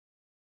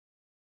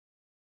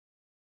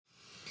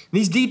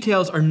These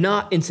details are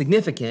not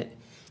insignificant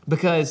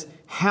because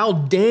how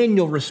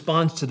Daniel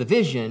responds to the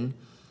vision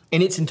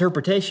and its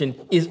interpretation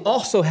is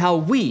also how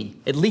we,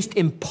 at least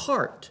in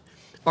part,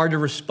 are to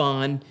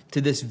respond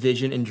to this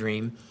vision and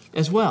dream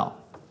as well.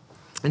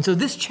 And so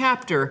this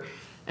chapter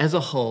as a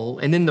whole,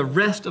 and then the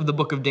rest of the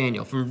book of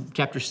Daniel, from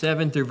chapter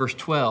 7 through verse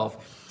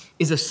 12,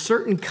 is a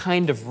certain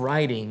kind of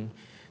writing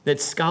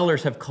that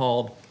scholars have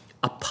called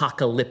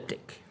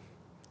apocalyptic,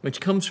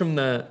 which comes from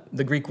the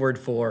Greek word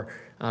for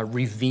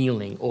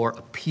revealing or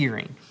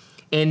appearing.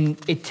 And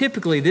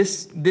typically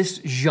this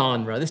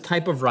genre, this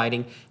type of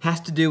writing, has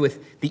to do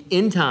with the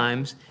end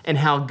times and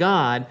how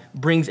God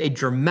brings a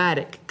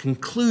dramatic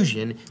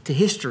conclusion to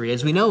history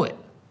as we know it.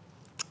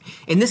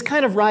 And this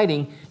kind of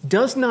writing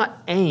does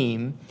not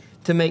aim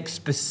to make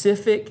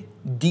specific,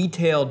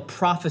 detailed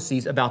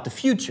prophecies about the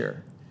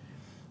future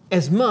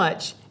as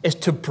much as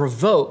to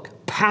provoke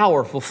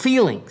powerful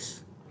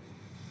feelings.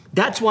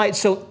 That's why it's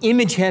so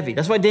image heavy.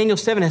 That's why Daniel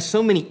 7 has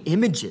so many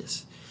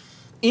images.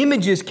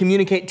 Images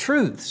communicate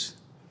truths,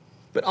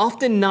 but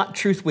often not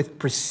truth with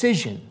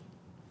precision.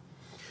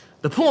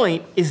 The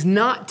point is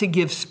not to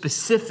give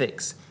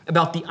specifics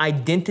about the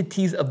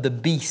identities of the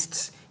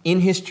beasts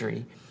in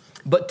history,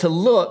 but to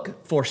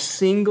look for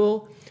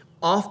single,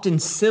 often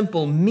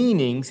simple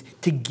meanings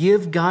to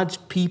give God's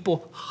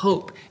people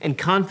hope and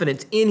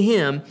confidence in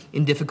Him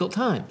in difficult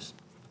times.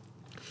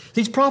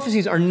 These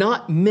prophecies are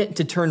not meant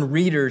to turn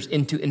readers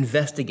into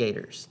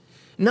investigators,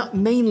 not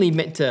mainly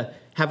meant to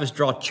have us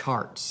draw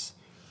charts,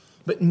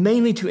 but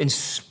mainly to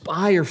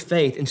inspire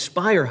faith,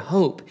 inspire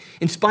hope,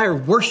 inspire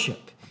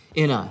worship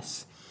in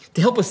us,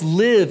 to help us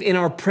live in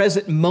our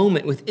present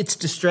moment with its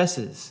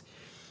distresses,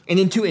 and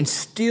then to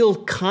instill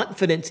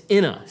confidence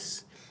in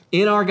us,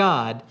 in our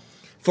God,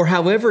 for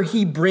however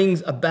He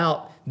brings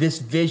about this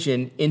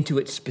vision into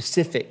its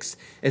specifics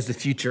as the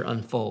future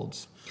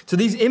unfolds. So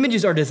these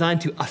images are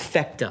designed to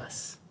affect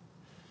us,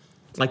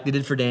 like they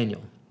did for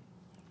Daniel.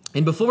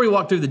 And before we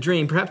walk through the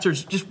dream, perhaps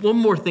there's just one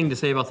more thing to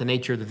say about the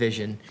nature of the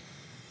vision.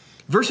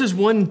 Verses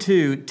 1 and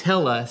 2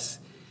 tell us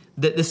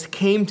that this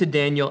came to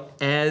Daniel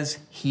as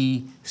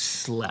he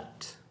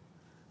slept.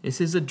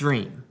 This is a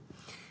dream.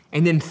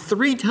 And then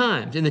 3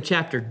 times in the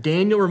chapter,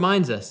 Daniel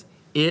reminds us,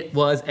 it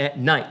was at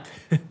night.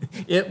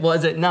 It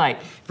was at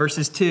night.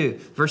 Verses 2,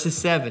 verses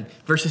 7,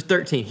 verses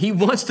 13. He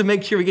wants to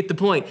make sure we get the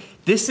point.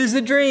 This is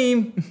a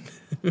dream.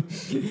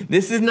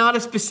 This is not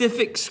a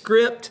specific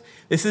script.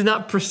 This is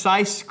not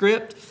precise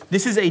script.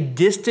 This is a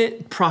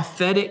distant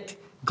prophetic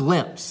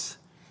glimpse,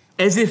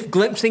 as if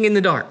glimpsing in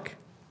the dark.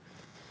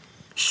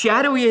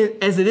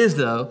 Shadowy as it is,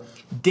 though,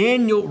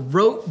 Daniel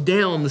wrote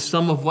down the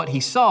sum of what he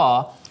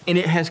saw, and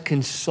it has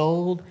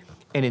consoled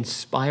and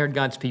inspired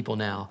God's people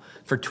now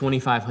for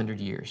 2,500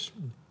 years.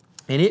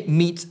 And it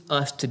meets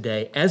us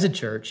today as a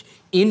church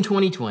in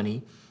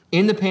 2020,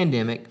 in the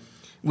pandemic,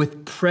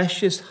 with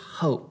precious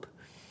hope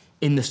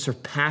in the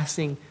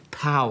surpassing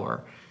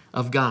power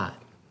of God.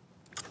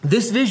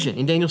 This vision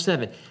in Daniel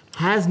 7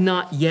 has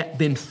not yet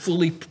been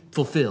fully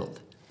fulfilled,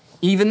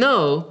 even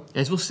though,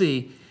 as we'll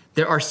see,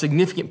 there are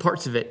significant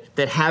parts of it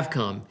that have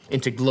come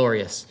into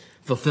glorious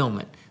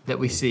fulfillment that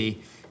we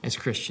see as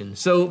Christians.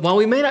 So while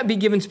we may not be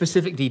given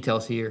specific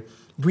details here,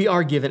 we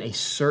are given a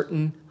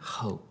certain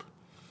hope,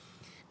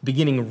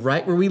 beginning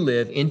right where we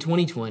live in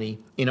 2020,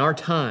 in our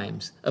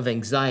times of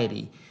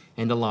anxiety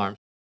and alarm.